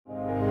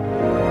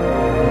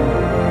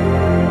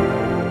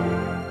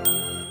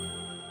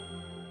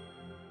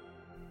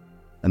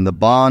and the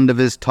bond of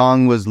his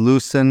tongue was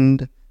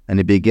loosened, and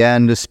he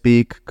began to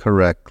speak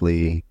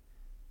correctly.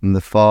 In the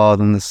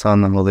Father, and the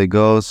Son, and the Holy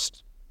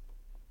Ghost.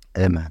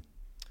 Amen.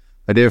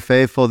 My dear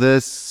faithful,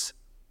 this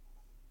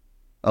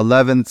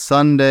 11th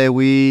Sunday,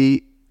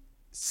 we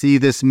see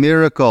this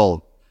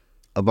miracle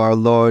of our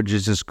Lord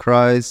Jesus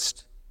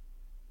Christ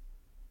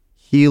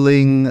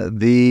healing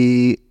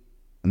the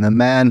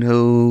man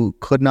who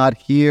could not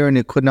hear and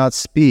who could not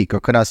speak, or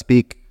could not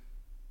speak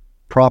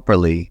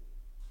properly.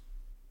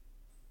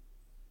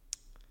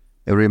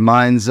 It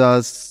reminds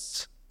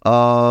us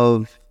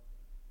of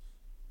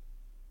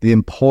the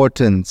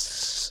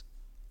importance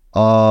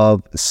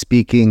of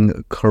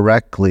speaking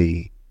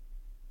correctly.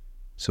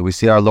 So we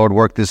see our Lord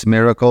work this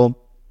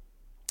miracle,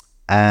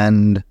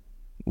 and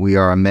we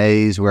are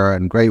amazed. We are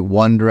in great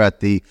wonder at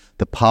the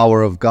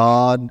power of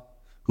God,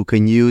 who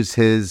can use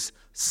his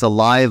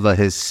saliva,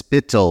 his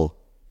spittle,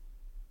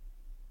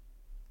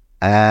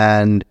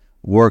 and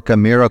work a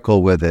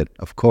miracle with it.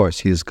 Of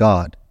course, he is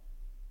God.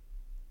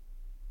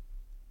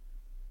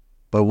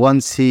 But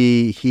once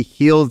he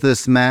heals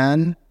this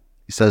man,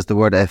 he says the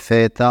word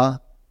epheta.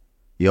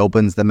 He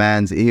opens the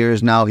man's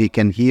ears. Now he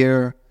can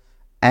hear.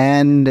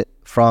 And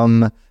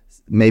from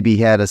maybe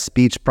he had a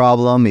speech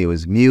problem. He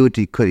was mute.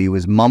 He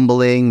was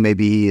mumbling.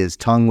 Maybe his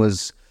tongue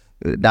was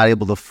not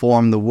able to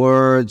form the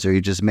words, or he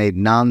just made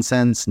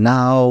nonsense.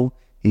 Now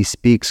he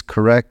speaks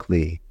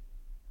correctly.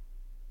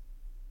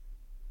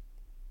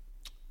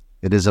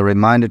 It is a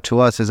reminder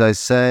to us, as I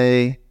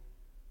say,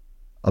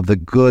 of the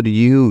good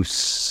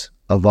use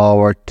of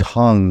our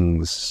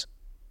tongues.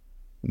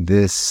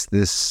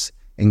 This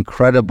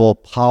incredible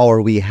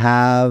power we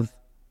have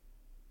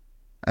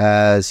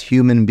as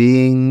human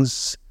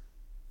beings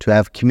to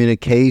have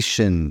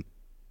communication.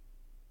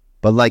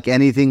 But like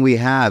anything we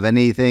have,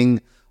 anything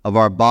of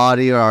our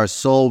body or our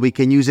soul, we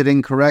can use it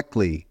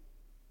incorrectly.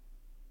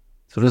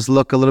 So just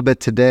look a little bit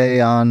today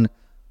on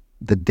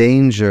the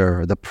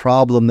danger, the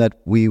problem that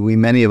we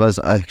many of us,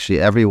 actually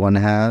everyone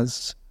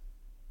has,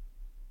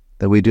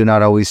 that we do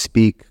not always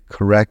speak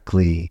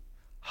correctly.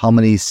 How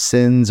many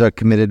sins are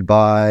committed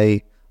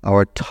by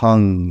our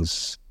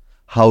tongues?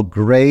 How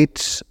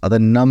great are the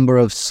number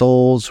of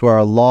souls who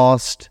are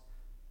lost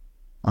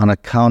on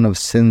account of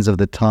sins of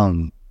the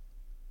tongue?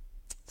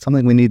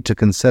 Something we need to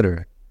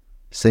consider.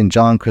 St.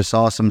 John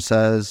Chrysostom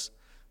says,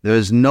 "There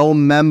is no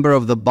member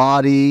of the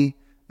body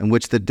in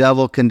which the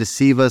devil can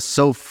deceive us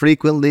so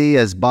frequently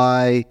as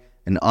by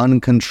an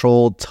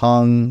uncontrolled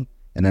tongue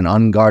and an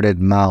unguarded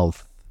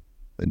mouth."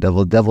 The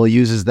devil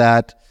uses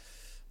that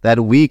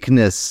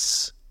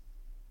weakness.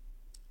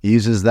 He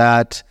uses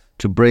that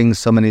to bring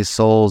so many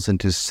souls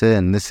into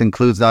sin. This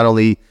includes not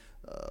only,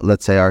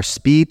 let's say, our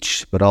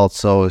speech, but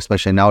also,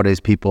 especially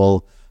nowadays,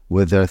 people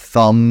with their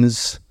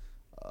thumbs,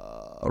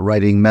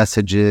 writing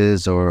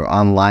messages or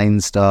online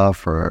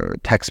stuff or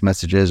text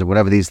messages or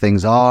whatever these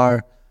things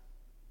are.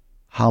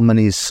 How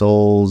many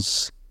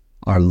souls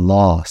are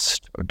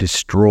lost or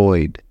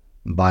destroyed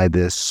by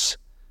this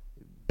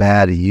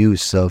bad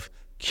use of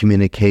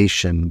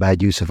communication,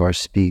 bad use of our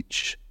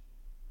speech?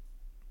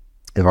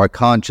 If our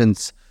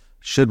conscience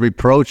should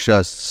reproach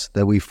us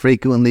that we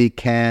frequently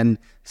can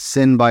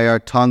sin by our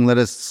tongue, let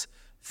us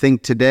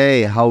think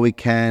today how we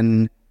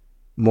can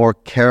more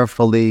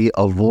carefully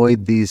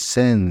avoid these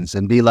sins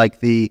and be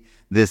like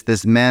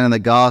this man in the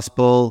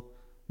gospel.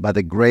 By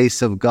the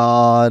grace of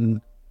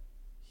God,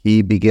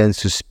 he begins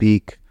to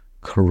speak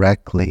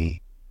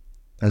correctly.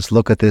 Let's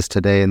look at this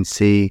today and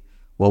see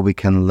what we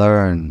can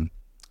learn.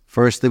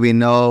 Firstly, we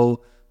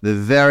know the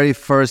very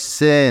first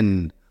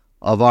sin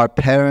of our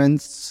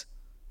parents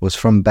was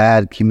from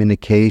bad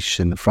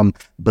communication, from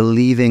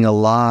believing a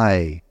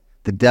lie.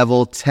 The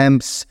devil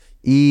tempts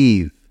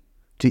Eve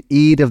to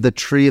eat of the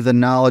tree of the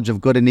knowledge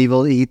of good and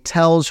evil. He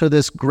tells her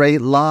this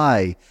great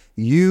lie: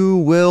 you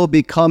will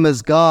become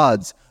as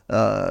gods.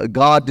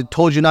 God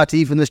told you not to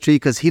eat from this tree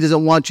because he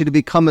doesn't want you to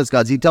become as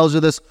gods. He tells her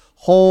this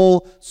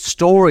whole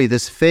story,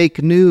 this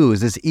fake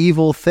news, this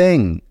evil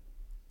thing.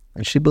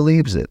 And she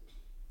believes it.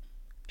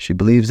 She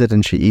believes it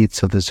and she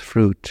eats of this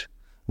fruit.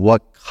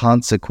 What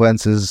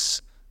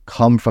consequences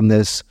come from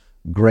this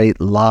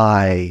great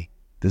lie,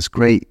 this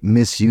great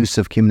misuse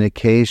of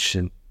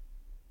communication?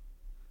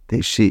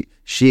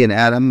 She and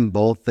Adam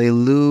both, they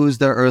lose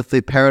their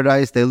earthly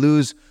paradise. They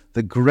lose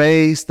the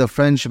grace, the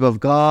friendship of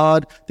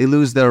God. They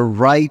lose their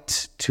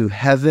right to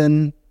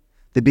heaven.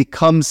 They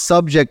become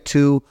subject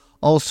to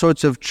all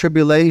sorts of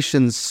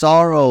tribulations,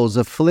 sorrows,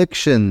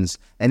 afflictions,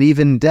 and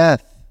even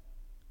death.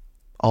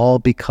 All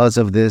because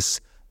of this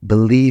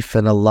belief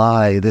in a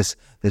lie, this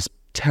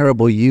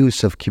terrible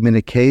use of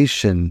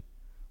communication.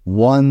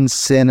 One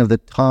sin of the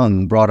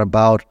tongue brought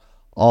about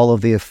all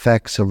of the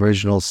effects of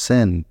original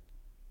sin.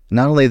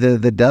 Not only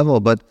the devil,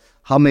 but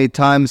how many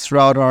times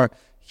throughout our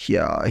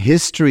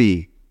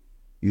history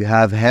you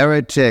have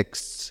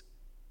heretics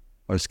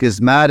or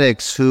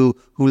schismatics who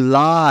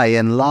lie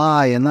and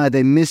lie and lie.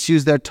 They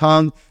misuse their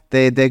tongue.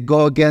 They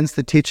go against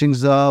the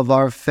teachings of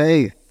our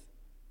faith.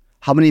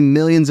 How many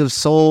millions of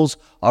souls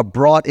are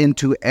brought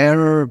into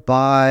error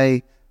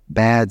by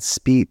bad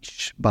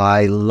speech,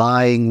 by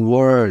lying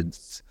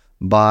words,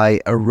 by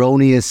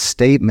erroneous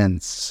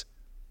statements.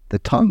 The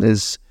tongue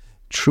is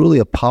truly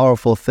a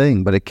powerful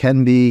thing, but it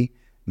can be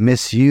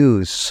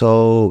misused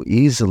so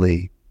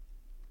easily.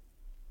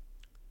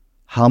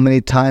 How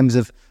many times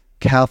have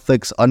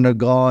Catholics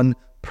undergone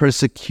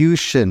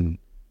persecution,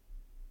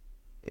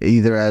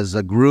 either as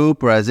a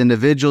group or as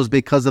individuals,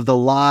 because of the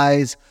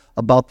lies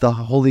about the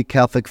Holy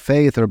Catholic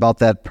faith or about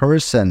that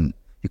person?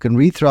 You can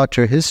read throughout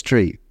your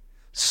history.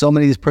 So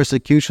many of these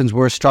persecutions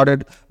were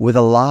started with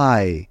a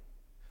lie.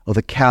 Oh,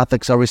 the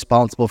Catholics are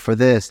responsible for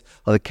this.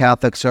 Oh, the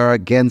Catholics are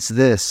against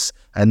this.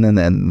 And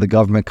then the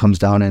government comes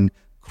down and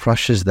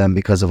crushes them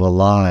because of a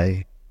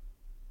lie.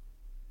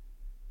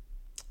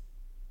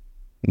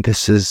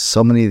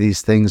 So many of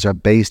these things are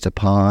based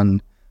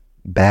upon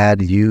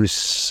bad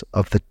use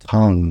of the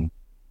tongue.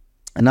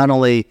 And not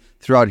only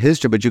throughout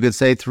history, but you could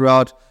say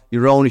throughout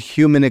your own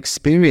human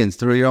experience,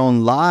 through your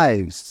own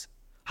lives.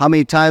 How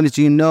many times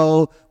do you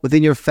know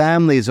within your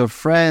families or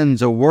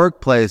friends or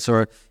workplace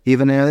or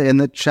even in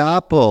the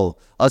chapel,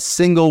 a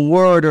single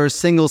word or a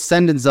single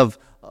sentence of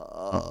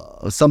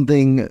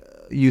something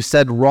you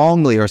said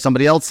wrongly or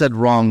somebody else said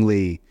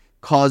wrongly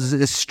causes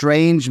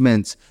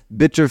estrangements,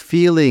 bitter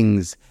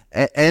feelings,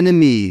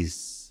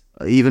 enemies,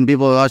 even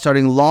people are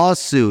starting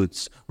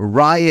lawsuits,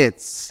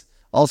 riots,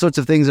 all sorts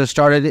of things are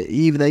started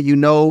even that you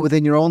know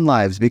within your own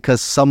lives because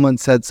someone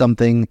said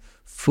something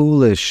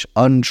foolish,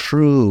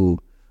 untrue,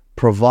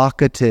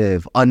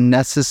 provocative,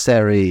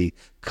 unnecessary,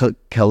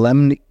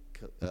 causing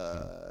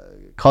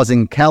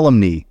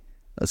calumny,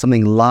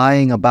 something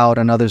lying about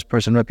another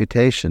person's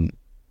reputation.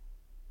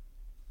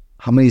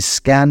 How many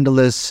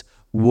scandalous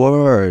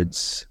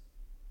words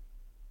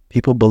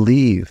people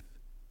believe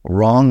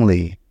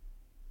wrongly?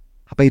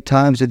 How many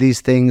times do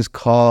these things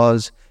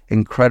cause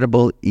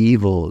incredible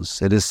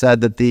evils? It is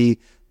said that the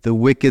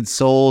wicked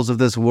souls of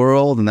this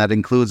world, and that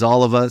includes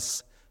all of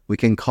us, we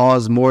can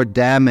cause more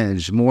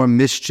damage, more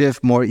mischief,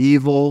 more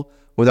evil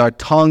with our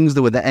tongues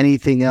than with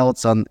anything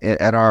else in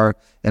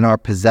our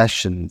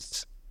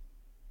possessions.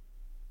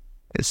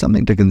 It's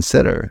something to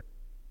consider.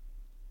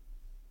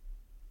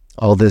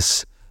 All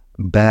this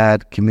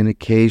bad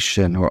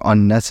communication or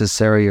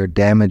unnecessary or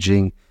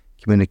damaging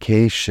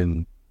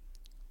communication.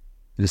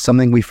 It is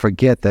something we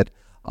forget that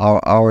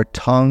our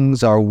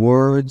tongues, our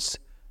words,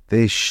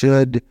 they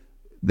should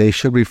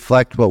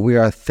reflect what we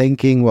are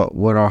thinking,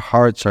 what our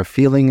hearts are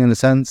feeling in a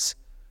sense.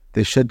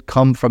 They should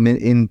come from an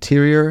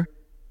interior.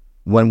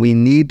 When we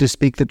need to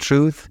speak the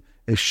truth,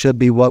 it should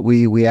be what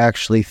we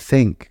actually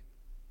think.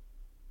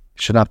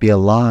 It should not be a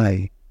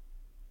lie.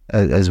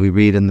 As we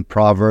read in the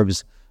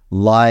Proverbs,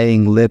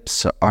 lying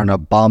lips are an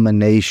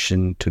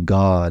abomination to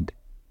God.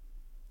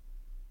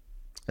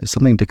 It's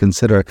something to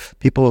consider.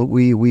 People,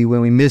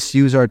 when we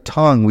misuse our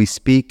tongue, we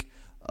speak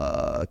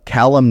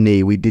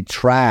calumny, we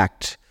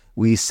detract,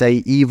 we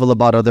say evil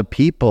about other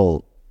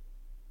people.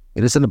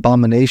 It is an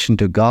abomination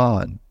to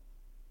God.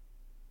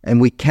 And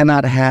we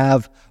cannot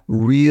have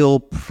real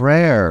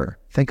prayer.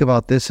 Think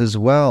about this as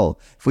well.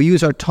 If we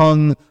use our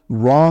tongue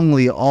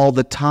wrongly all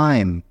the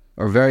time,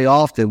 or very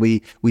often,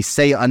 we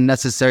say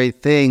unnecessary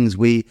things,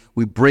 we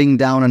bring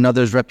down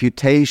another's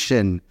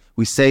reputation,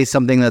 we say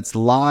something that's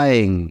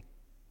lying,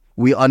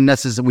 we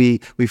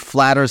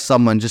flatter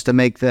someone just to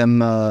make them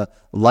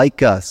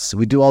like us.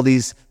 We do all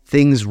these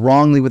things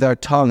wrongly with our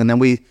tongue, and then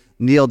we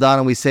kneel down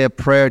and we say a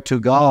prayer to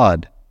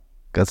God.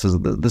 God says,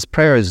 this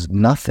prayer is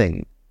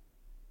nothing.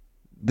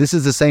 This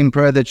is the same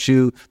prayer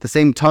the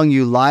same tongue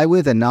you lie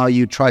with, and now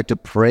you try to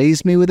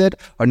praise me with it,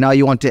 or now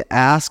you want to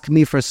ask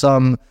me for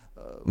some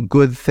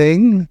good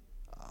thing.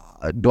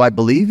 Do I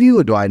believe you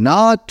or do I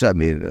not? I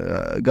mean,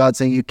 God's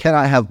saying you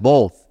cannot have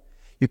both.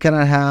 You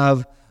cannot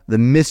have the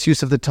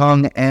misuse of the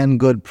tongue and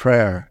good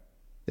prayer.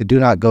 They do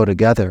not go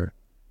together.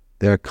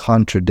 They're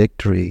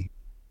contradictory.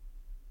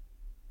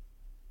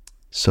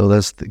 So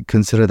let's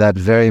consider that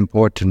very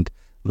important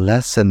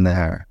lesson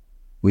there.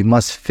 We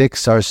must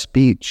fix our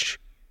speech.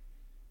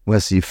 We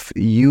must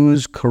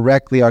use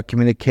correctly our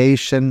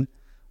communication,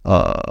 in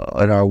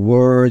our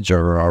words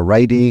or our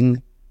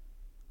writing.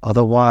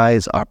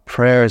 Otherwise, our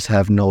prayers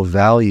have no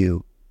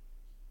value.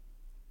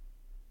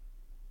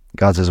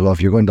 God says, well,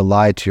 if you're going to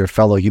lie to your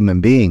fellow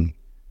human being,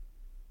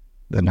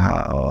 then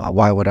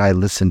why would I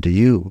listen to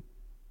you?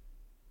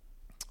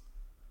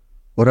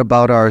 What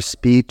about our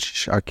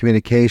speech, our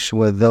communication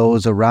with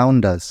those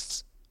around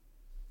us?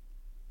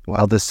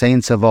 Well, the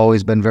saints have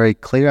always been very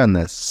clear on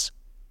this.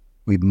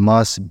 We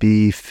must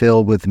be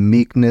filled with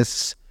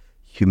meekness,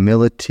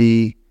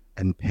 humility,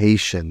 and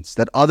patience.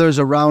 That others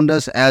around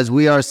us, as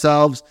we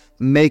ourselves,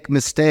 make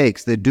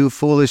mistakes. They do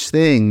foolish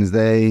things.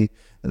 They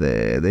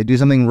do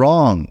something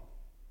wrong.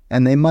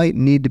 And they might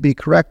need to be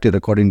corrected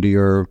according to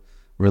your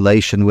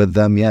relation with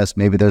them. Yes,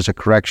 maybe there's a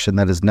correction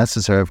that is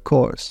necessary, of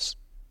course.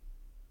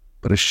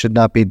 But it should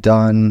not be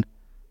done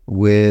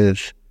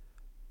with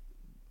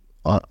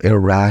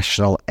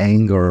irrational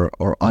anger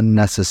or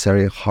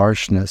unnecessary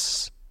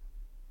harshness.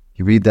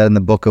 You read that in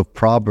the book of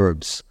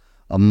Proverbs.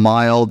 A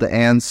mild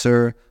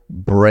answer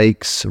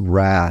breaks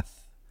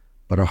wrath,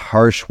 but a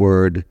harsh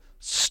word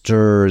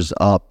stirs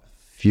up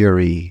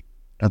fury.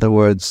 In other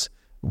words,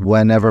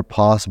 whenever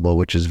possible,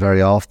 which is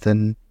very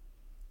often,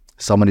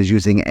 someone is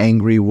using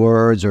angry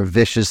words or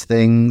vicious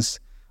things,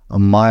 a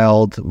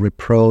mild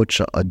reproach,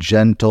 a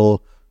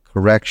gentle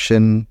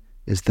correction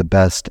is the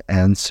best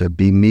answer.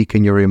 Be meek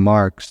in your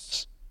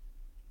remarks.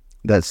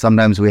 That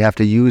sometimes we have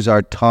to use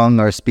our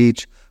tongue, our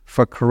speech,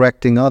 for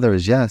correcting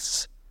others,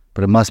 yes,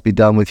 but it must be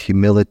done with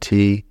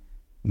humility,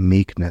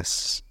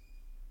 meekness.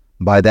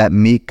 By that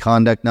meek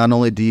conduct, not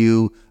only do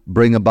you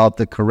bring about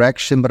the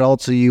correction, but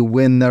also you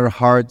win their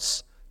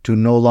hearts to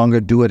no longer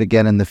do it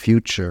again in the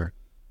future.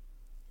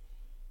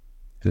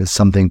 It is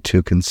something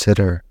to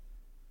consider.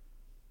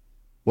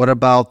 What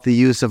about the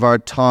use of our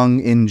tongue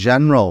in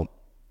general?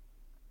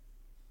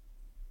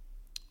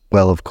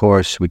 Well, of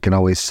course, we can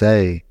always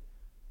say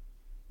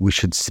we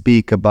should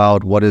speak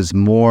about what is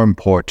more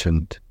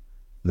important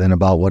than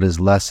about what is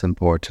less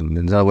important.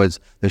 In other words,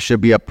 there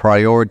should be a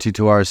priority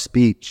to our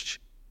speech,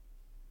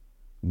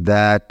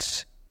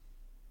 that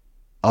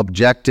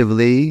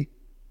objectively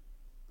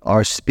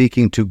our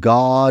speaking to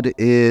God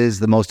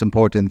is the most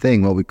important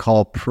thing, what we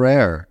call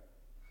prayer.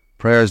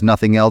 Prayer is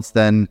nothing else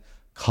than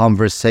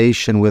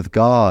conversation with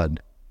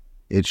God.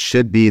 It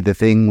should be the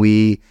thing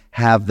we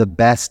have the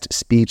best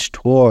speech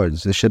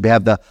towards. It should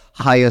have the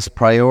highest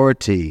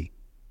priority.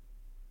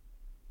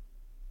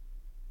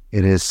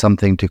 It is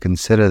something to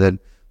consider that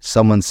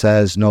someone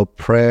says, no,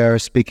 prayer,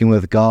 speaking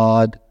with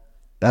God,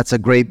 that's a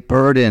great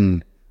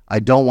burden. I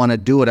don't want to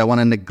do it. I want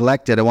to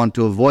neglect it. I want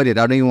to avoid it.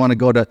 I don't even want to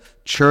go to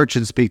church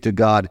and speak to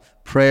God.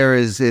 Prayer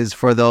is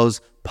for those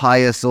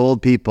pious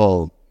old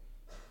people.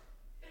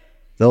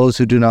 Those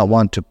who do not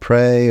want to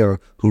pray or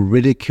who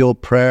ridicule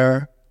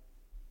prayer,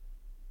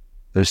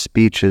 their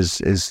speech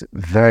is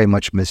very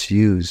much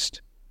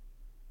misused.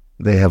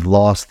 They have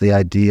lost the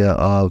idea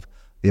of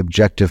the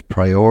objective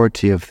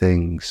priority of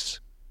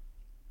things.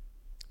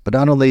 But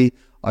not only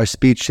our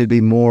speech should be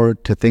more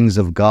to things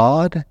of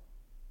God,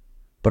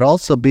 but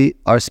also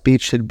our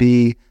speech should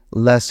be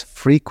less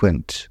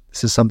frequent.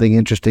 This is something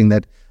interesting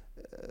that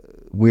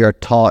we are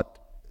taught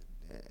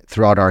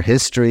throughout our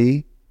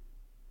history,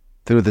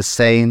 through the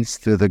saints,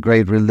 through the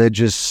great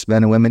religious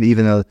men and women,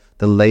 even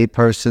the lay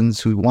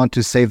persons who want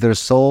to save their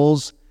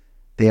souls.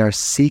 They are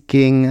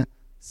seeking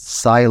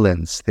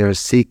silence. They are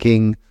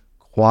seeking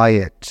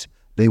quiet.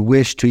 They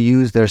wish to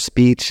use their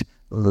speech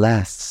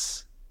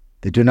less.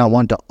 They do not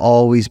want to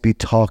always be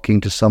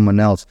talking to someone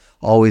else,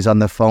 always on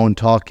the phone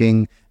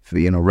talking,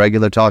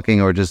 regular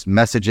talking, or just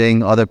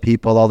messaging other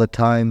people all the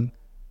time.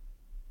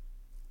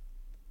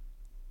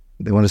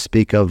 They want to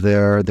speak of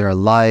their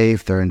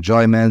life, their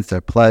enjoyments,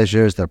 their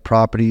pleasures, their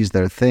properties,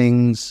 their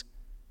things.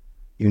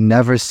 You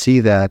never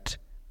see that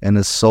in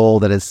a soul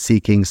that is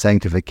seeking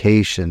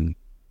sanctification.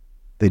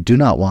 They do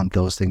not want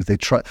those things.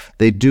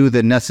 They do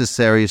the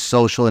necessary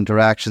social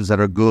interactions that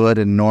are good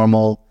and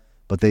normal,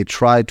 but they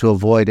try to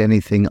avoid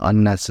anything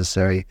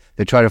unnecessary.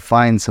 They try to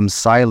find some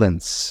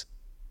silence.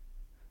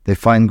 They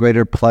find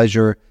greater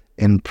pleasure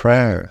in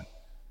prayer.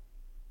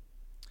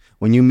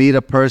 When you meet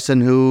a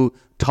person who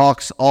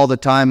talks all the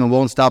time and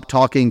won't stop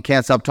talking,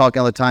 can't stop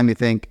talking all the time, you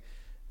think,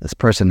 this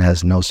person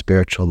has no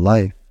spiritual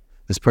life.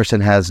 This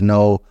person has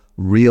no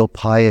real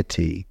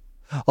piety.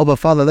 Oh, but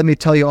Father, let me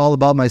tell you all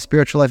about my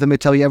spiritual life. Let me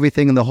tell you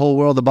everything in the whole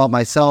world about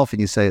myself. And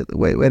you say,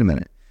 wait a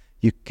minute.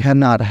 You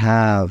cannot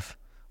have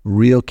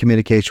real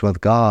communication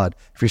with God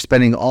if you're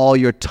spending all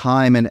your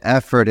time and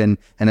effort and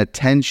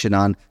attention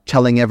on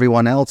telling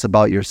everyone else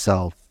about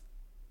yourself.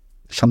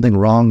 There's something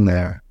wrong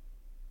there.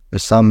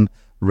 There's some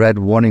red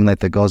warning light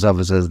that goes off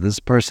and says, this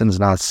person is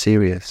not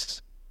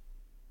serious.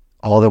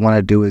 All they want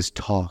to do is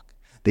talk.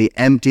 They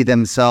empty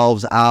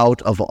themselves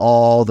out of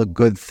all the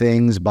good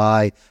things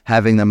by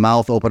having their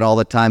mouth open all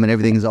the time and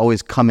everything is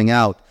always coming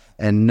out,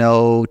 and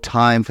no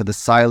time for the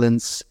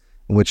silence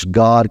in which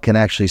God can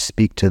actually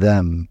speak to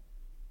them.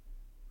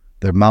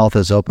 Their mouth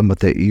is open, but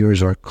their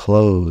ears are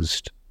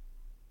closed.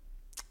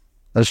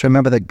 Let us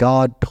remember that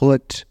God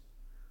put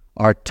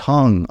our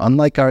tongue,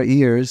 unlike our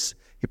ears,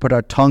 He put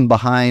our tongue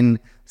behind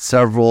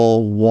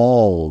several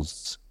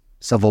walls,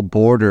 several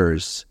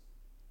borders.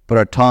 Put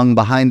our tongue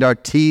behind our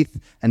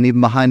teeth and even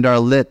behind our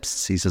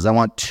lips. He says, I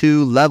want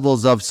 2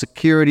 levels of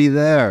security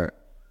there.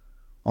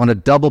 I want a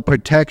double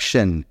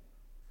protection,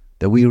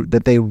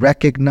 that they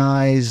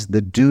recognize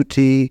the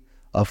duty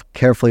of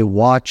carefully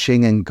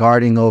watching and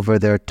guarding over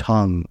their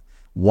tongue,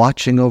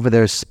 watching over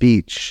their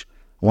speech.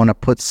 I want to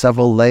put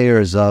several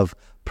layers of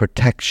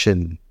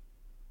protection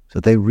so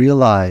they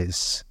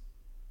realize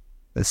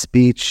that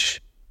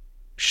speech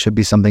should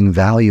be something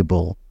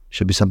valuable,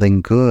 should be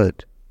something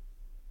good.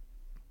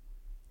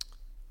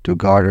 To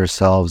guard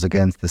ourselves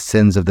against the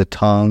sins of the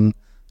tongue,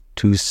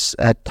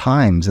 at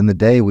times in the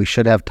day we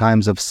should have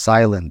times of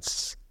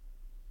silence.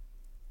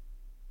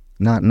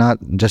 Not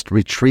just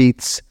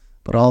retreats,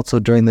 but also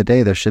during the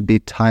day there should be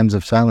times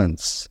of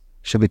silence.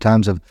 Should be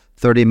times of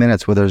 30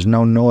 minutes where there's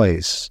no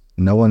noise.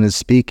 No one is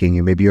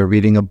speaking. Maybe you're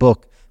reading a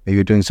book. Maybe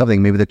you're doing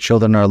something. Maybe the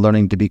children are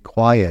learning to be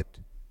quiet.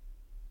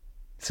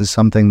 This is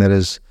something that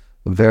is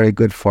very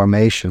good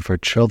formation for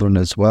children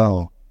as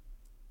well.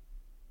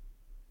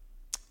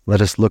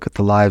 Let us look at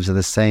the lives of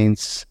the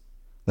saints.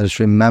 Let us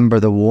remember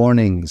the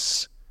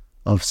warnings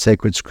of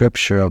sacred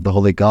scripture, of the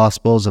Holy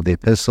Gospels, of the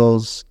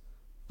epistles,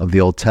 of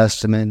the Old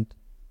Testament.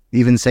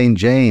 Even St.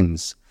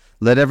 James,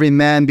 let every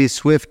man be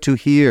swift to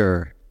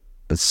hear,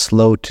 but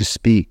slow to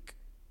speak.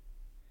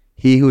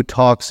 He who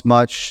talks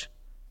much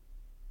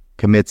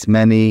commits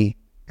many,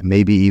 and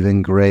maybe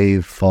even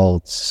grave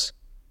faults.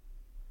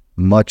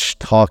 Much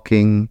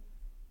talking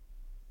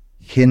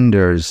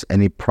hinders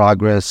any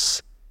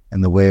progress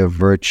in the way of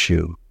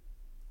virtue.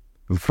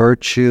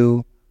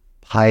 Virtue,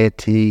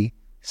 piety,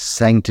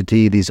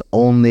 sanctity, these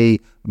only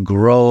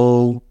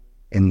grow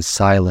in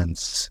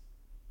silence.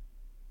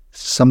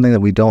 Something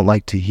that we don't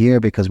like to hear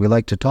because we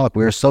like to talk.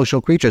 We are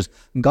social creatures.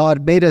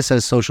 God made us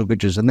as social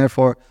creatures, and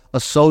therefore a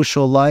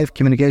social life,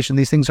 communication,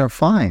 these things are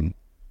fine.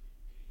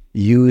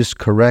 Used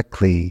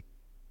correctly,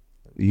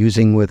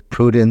 using with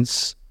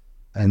prudence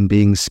and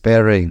being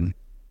sparing.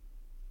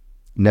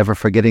 Never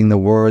forgetting the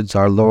words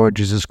our Lord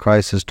Jesus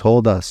Christ has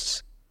told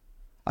us.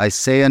 I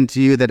say unto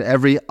you that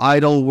every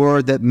idle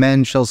word that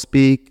men shall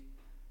speak,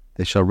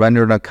 they shall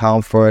render an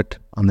account for it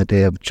on the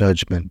day of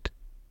judgment.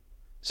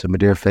 So, my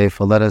dear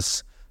faithful, let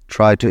us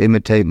try to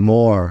imitate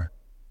more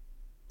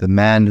the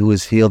man who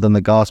was healed in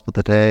the gospel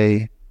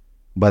today,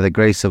 by the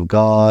grace of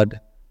God,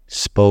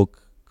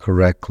 spoke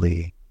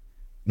correctly.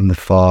 In the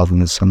Father,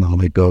 and the Son, and the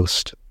Holy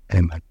Ghost.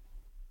 Amen.